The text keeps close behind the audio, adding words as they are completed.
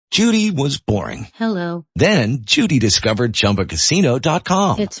Judy was boring. Hello. Then Judy discovered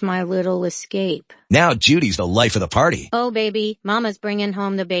ChumbaCasino.com. It's my little escape. Now Judy's the life of the party. Oh, baby, mama's bringing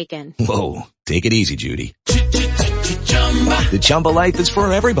home the bacon. Whoa, take it easy, Judy. The Chumba life is for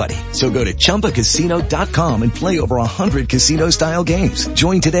everybody. So go to ChumbaCasino.com and play over 100 casino-style games.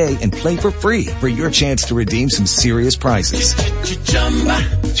 Join today and play for free for your chance to redeem some serious prizes.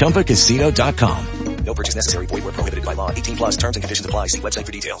 ChumbaCasino.com. No purchase necessary. Void where prohibited by law. 18 plus terms and conditions apply. See website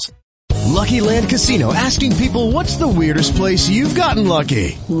for details. Lucky Land Casino, asking people, what's the weirdest place you've gotten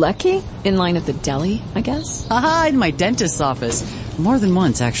lucky? Lucky? In line at the deli, I guess? Aha, in my dentist's office. More than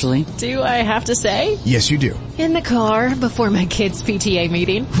once, actually. Do I have to say? Yes, you do. In the car before my kids' PTA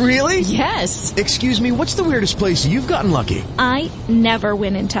meeting. Really? Yes. Excuse me, what's the weirdest place you've gotten lucky? I never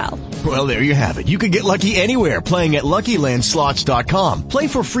win and tell. Well, there you have it. You can get lucky anywhere, playing at LuckyLandSlots.com. Play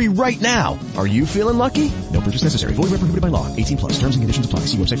for free right now. Are you feeling lucky? No purchase necessary. Void where prohibited by law. 18 plus. Terms and conditions apply.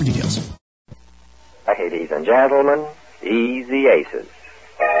 See website for details. Ladies and gentlemen, Easy Aces.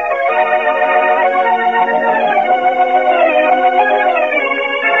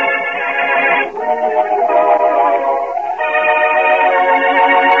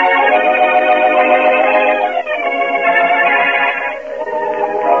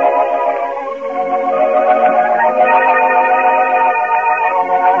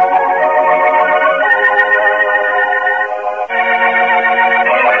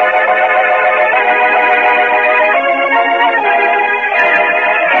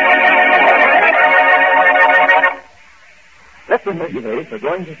 Are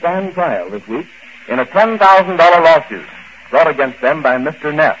going to stand trial this week in a $10,000 lawsuit brought against them by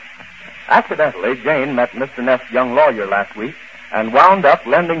Mr. Neff. Accidentally, Jane met Mr. Neff's young lawyer last week and wound up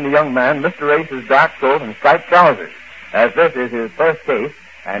lending the young man Mr. Ace's dark coat and striped trousers, as this is his first case,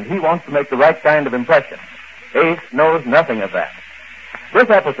 and he wants to make the right kind of impression. Ace knows nothing of that. This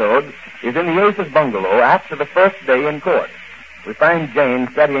episode is in the Ace's bungalow after the first day in court. We find Jane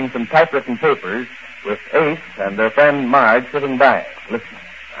studying some typewritten papers with Ace and their friend Marge sitting by. Listen.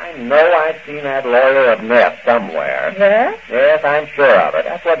 I know I've seen that lawyer of Neff somewhere. Yes? Yes, I'm sure of it.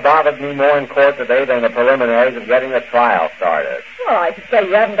 That's what bothered me more in court today than the preliminaries of getting the trial started. Well, I should say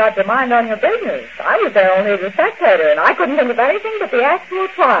you haven't got your mind on your business. I was there only as a spectator, and I couldn't think of anything but the actual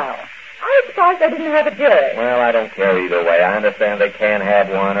trial. I was surprised they didn't have a jury. Well, I don't care either way. I understand they can have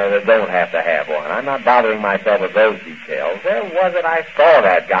one or they don't have to have one. I'm not bothering myself with those details. Where was it I saw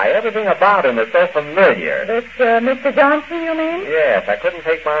that guy? Everything about him is so familiar. This, Mr. Johnson, you mean? Yes, I couldn't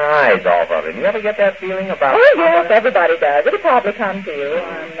take my eyes off of him. You ever get that feeling about... Oh, yes, everybody does. It'll probably come to you.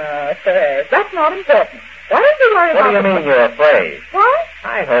 I'm sure. That's not important. Why don't you worry about... What do you mean you're afraid? What?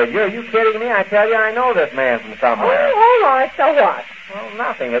 I heard you. Are you kidding me? I tell you, I know this man from somewhere. Oh, all right. So what? Well,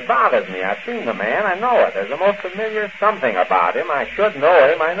 nothing. It bothers me. I've seen the man. I know it. There's the most familiar something about him. I should know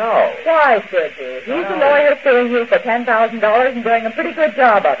him. I know. Why should you? He's a lawyer suing you for $10,000 and doing a pretty good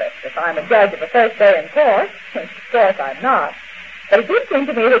job of it. If I'm a judge of the first day in court, of course I'm not. But it did seem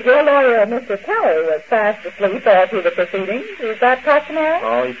to me that your lawyer, Mr. Kelly, was fast asleep all through the proceedings. Is that customary?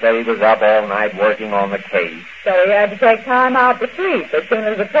 Oh, he said he was up all night working on the case. So he had to take time out to sleep as soon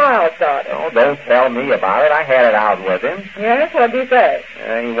as the trial started. Oh, don't tell me about it. I had it out with him. Yes? What did he say?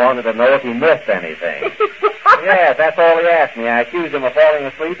 He wanted to know if he missed anything. Yes, that's all he asked me. I accused him of falling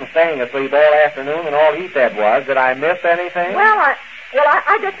asleep and staying asleep all afternoon, and all he said was, did I miss anything? Well,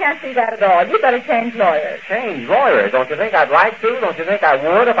 I just can't see that at all. You better change lawyers. Change lawyers? Don't you think I'd like to? Don't you think I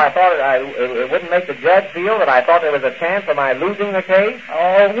would if I thought it wouldn't make the judge feel that I thought there was a chance of my losing the case?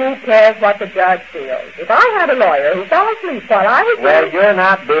 Oh, who cares what the judge feels? If I had a lawyer who fell asleep while I was... Well, you're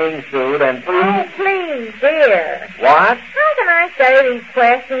not being sued, and please... Oh, please, dear. What? How can I say these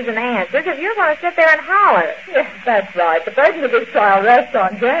questions and answers if you're going to sit there and holler? Yes, that's right. The burden of this trial rests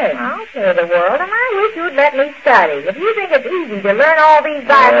on Jane. I'll tell the world, and I wish you'd let me study. If you think it's easy to learn all these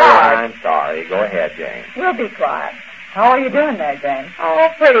by heart... I'm sorry. Go ahead, Jane. We'll be quiet. How are you doing there, Jane? Oh,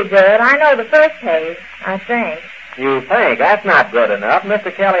 pretty good. I know the first case, I think. You think? That's not good enough.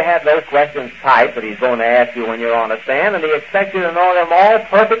 Mr. Kelly had those questions typed that he's going to ask you when you're on the stand, and he expects you to know them all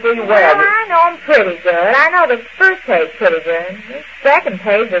perfectly well. Well, I know them pretty good. I know the first page pretty good. The second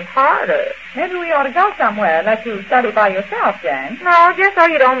page is harder. Maybe we ought to go somewhere and let you study by yourself, Jane. No, just so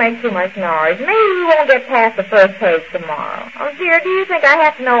you don't make too much noise. Maybe we won't get past the first page tomorrow. Oh, dear, do you think I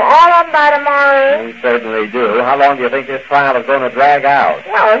have to know all of them by tomorrow? We certainly do. How long do you think this trial is going to drag out?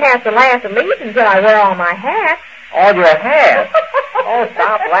 Well, it has to last at least until I wear all my hats. All your hats? Oh,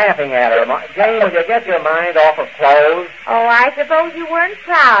 stop laughing at her. Jane, will you get your mind off of clothes? Oh, I suppose you weren't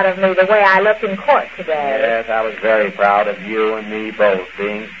proud of me the way I looked in court today. Yes, I was very proud of you and me both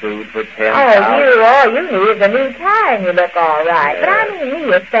being sued for $10,000. All you need is a new tie and you look all right. Yes. But I mean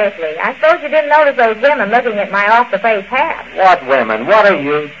me especially. I suppose you didn't notice those women looking at my off-the-face hat. What women? What are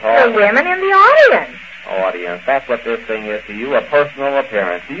you talking? The women in the audience. Audience, that's what this thing is to you, a personal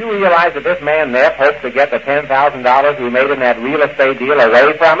appearance. Do you realize that this man Neff hopes to get the $10,000 we made in that real estate deal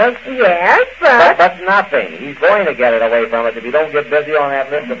away from us? Yes, but... But nothing. He's going to get it away from us if you don't get busy on that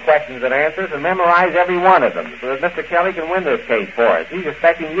list of questions and answers and memorize every one of them so that Mr. Kelly can win this case for us. He's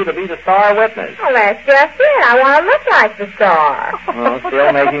expecting you to be the star witness. Well, that's just it. I want to look like the star.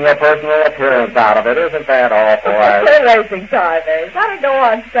 Still making a personal appearance out of it. Isn't that awful? We're wasting time, Ace. Let her go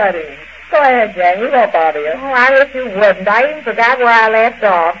on studying. Go ahead, Jane. We won't bother you. Oh, I wish you wouldn't. I even forgot where I left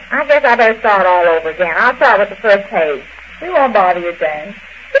off. I guess I better start all over again. I'll start with the first page. We won't bother you, Jane.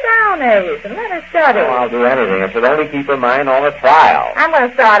 Sit down, Ace, and let her study. Oh, I'll do anything. It should only keep her mind on the trial. I'm going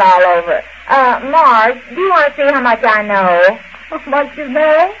to start all over. Marge, do you want to see how much I know? How much you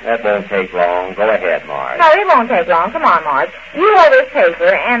know? That won't take long. Go ahead, Marge. No, it won't take long. Come on, Marge. You hold this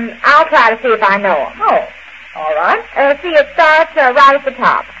paper, and I'll try to see if I know them. Oh, all right. See, it starts right at the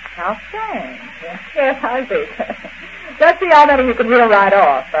top. How strange. Yes, I see. Let's see how many you can reel right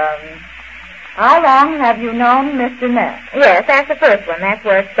off. How long have you known Mr. Neff? Yes, that's the first one. That's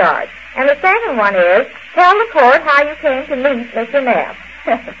where it starts. And the second one is, tell the court how you came to meet Mr. Neff.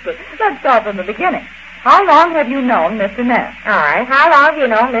 Let's start from the beginning. How long have you known Mr. Neff? All right. How long have you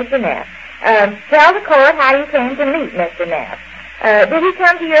known Mr. Neff? Tell the court how you came to meet Mr. Neff. Did he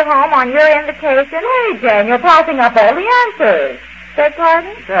come to your home on your invitation? Hey, Jane, you're passing up all the answers. Beg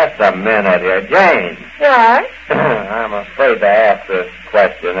pardon? Just a minute here. Jane. What? I'm afraid to ask this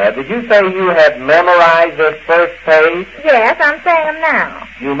question. Did you say you had memorized this first page? Yes, I'm saying them now.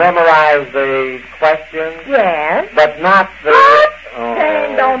 You memorized the questions? Yes. But not the... What? Oh.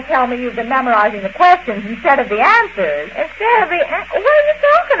 Jane, don't tell me you've been memorizing the questions instead of the answers. Instead of the... What are you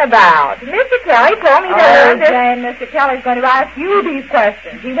talking about? Mr. Kelly told me to learn this... Jane, Mr. Kelly's going to ask you these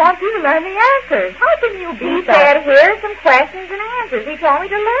questions. He wants you to learn the answers. How can you be... He said, here's some questions and answers. He told me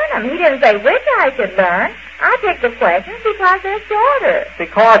to learn them. He didn't say which I should learn. I picked the questions because they're shorter.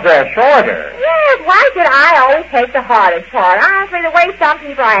 Because they're shorter? Yes, why should I always take the hardest part? Honestly, the way some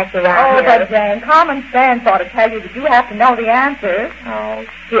people act around here. Oh, but Jane, common sense ought to tell you that you have to know the answers. Oh,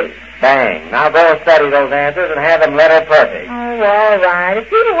 shoot. Bang. Now go and study those answers and have them letter perfect. Oh, all right. If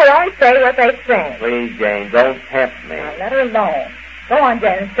people would only say what they think. Please, Jane, don't tempt me. Now, let her alone. Go on,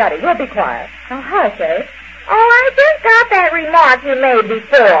 Jane, and study. We'll be quiet. Now, hush, eh? Oh, I just got that remark you made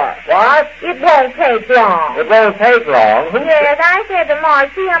before. What? It won't take long. It won't take long? Yes, I said to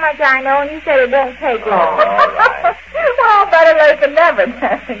Marge, see how much I know, and you said it won't take long. All right. Well, better late than never.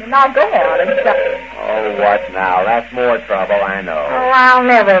 Now go on and study. Oh, what now? That's more trouble, I know. Oh, I'll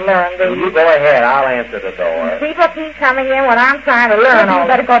never learn these. You go ahead. I'll answer the door. People keep coming in when I'm trying to learn all. You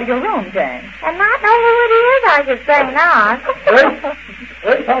better go to your room, Jane. And not know who it is, I should say not.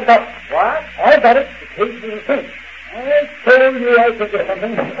 Wait, hold up. What? I got it. The case is finished. I told you I could get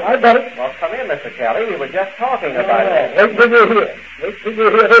something. I got it. Well, come in, Mr. Kelly. We were just talking about it. Wait till you hear. Wait till you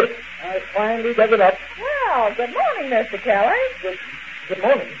hear this. I finally dug it up. Well, good morning, Mr. Kelly. Good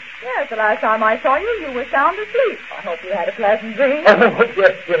morning. Yes, the last time I saw you, you were sound asleep. I hope you had a pleasant dream. Oh,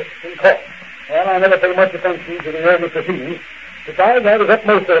 yes, in course. Well, I never pay much attention to the early proceedings. Besides, I was up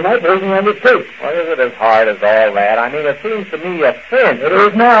most of the night working on this case. Well, is it as hard as all that? I mean, it seems to me a cinch. It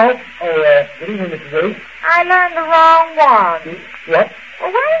is now. Oh, good evening, Mrs. A. I learned the wrong one. What?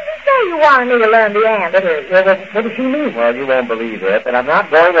 Well, why did you say you wanted me to learn the answers? Well, what does she mean? Well, you won't believe it, and I'm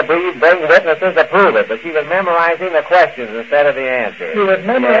not going to bring witnesses to prove it, but she was memorizing the questions instead of the answers. She was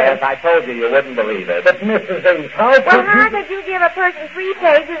memorizing? Yes, I told you wouldn't believe it. But, Mrs. A, how could you give a person 3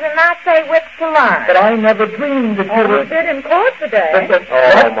 pages and not say which to learn? But I never dreamed that you were... You did in court today.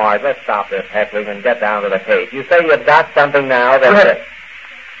 Oh, Marge, let's stop this heckling and get down to the case. You say you've got something now that... Yes.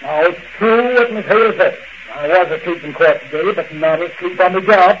 Now, it's true what Miss Hale said. I was asleep in court today, but not asleep on the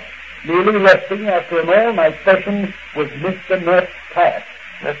job. Merely resting after an all-night session with Mr. Neff's past.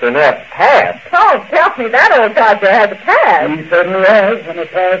 Mr. Neff's past? Oh, tell me that old codger has a past. He certainly has, and a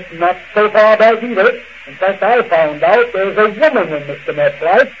past not so far back either. In fact, I found out there's a woman in Mr. Neff's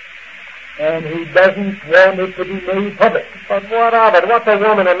life, and he doesn't want it to be made public. But what of it? What's a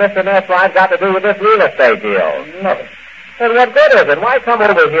woman in Mr. Neff's life got to do with this real estate deal? Nothing. Then what good is it? Why come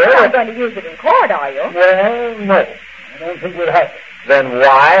over here? You're not going to use it in court, are you? Well, no. I don't think we'll have it. Then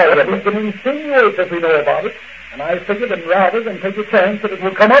why? But we can insinuate that we know about it, and I figured that rather than take a chance that it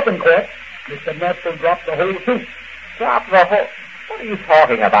will come up in court, Mr. Neff will drop the whole suit. Drop the whole... What are you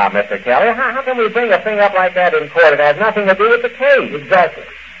talking about, Mr. Kelly? How can we bring a thing up like that in court? It has nothing to do with the case. Exactly.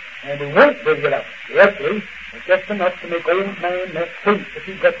 And we won't bring it up directly. It's just enough to make old man Neff think that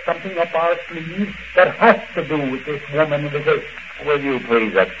we've got something up our sleeve that has to do with this woman in the case. Will you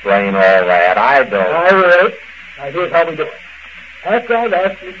please explain all that? I don't. I will. Now, here's how we do it. After I've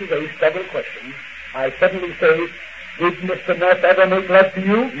asked Mrs. A several questions, I suddenly say, did Mr. Neff ever make love to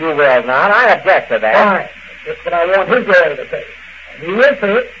you? You will not. I object to that. Fine. That's what I want his lawyer to say. And he will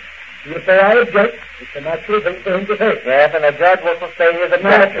say it. He'll say I object. It's a natural thing for him to say. Yes, and the judge will sustain his objection.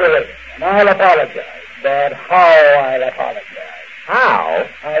 Naturally. And I'll apologize. But how I'll apologize. How?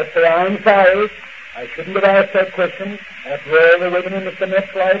 I'll say I'm sorry. I shouldn't have asked that question. After all, the women in Mr.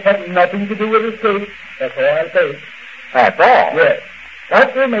 Neff's life have nothing to do with his case. That's all I'll say. That's all? Yes.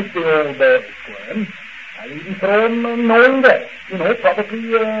 That will make the old boy squirm. I'll even throw him knowing that. You know,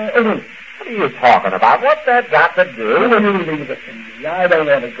 probably a week. What are you talking about? What's that got to do? Well, you leave it to me. I don't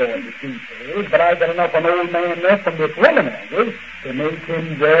want to go into details, but I've got enough on old man Neff from this woman angle to make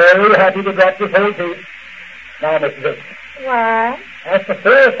him very happy to drop this whole case. Now, Mrs. Wilson. What? After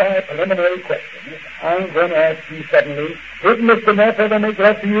 4 or 5 preliminary questions, I'm going to ask you suddenly, did Mr. Neff ever make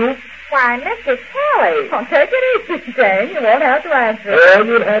love to you? Why, Mr. Kelly. Oh, take it easy, Jane. You won't have to answer. All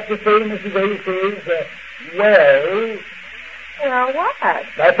you'll have to say, Mrs. Ace, is, well... Well, what?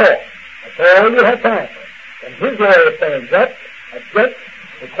 That's all. That's all you have time for. And his lawyer stands up, objects,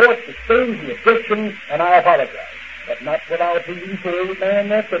 the court sustains the objection, and I apologize. But not without leaving to old man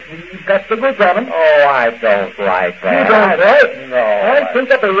Neff that we've got the goods on him. Oh, I don't like that. You don't, right? No. I think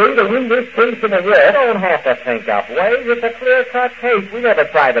up a way to win this case in a You war. don't have to think up ways. It's a clear-cut case. We never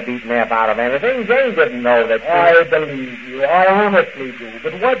tried to beat Neff out of anything. Jane didn't know that. I believe you. I honestly do.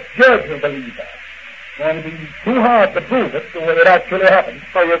 But what judge will believe that? It's going to be too hard to prove it the way it actually happened.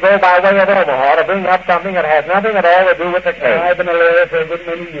 So you go by way of Omaha to bring up something that has nothing at all to do with the case. I've been a lawyer for a good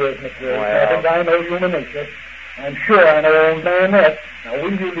many years, Mr. Well. I think I know human nature. I'm sure I know old man Neff. Now,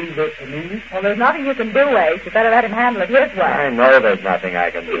 will you leave this to me? Well, there's nothing you can do, Ace. You better let him handle it his way. I know there's nothing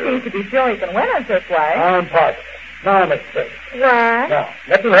I can He do. seems to be sure he can win us this way. I'm positive. Now, Miss Faith. What? Now,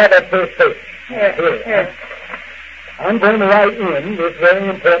 let me have that first paper. Here. I'm going to write in this very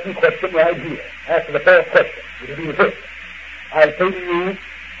important question right here. After the first question, it'll be the first. I'll say to you,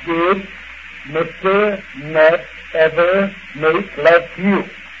 did Mr. Neff ever make love to you?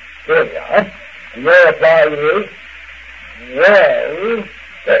 There we are. And your reply is, well,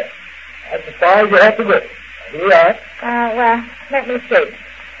 there. That's as far as you have to go. Here we are. Well, let me see.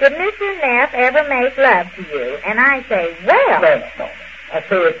 Did Mr. Neff ever make love to you? And I say, well. No. I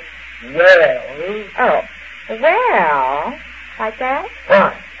say it, well. Oh, well, like that?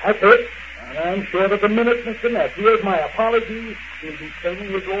 Fine. That's it. And I'm sure that the minute Mr. Neff hears my apology, he'll be sending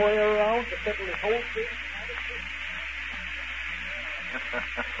his lawyer around to settle his whole case.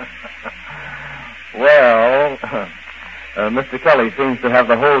 Well, Mr. Kelly seems to have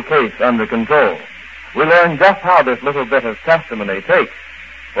the whole case under control. We learn just how this little bit of testimony takes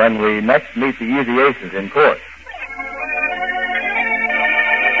when we next meet the Easy Aces in court.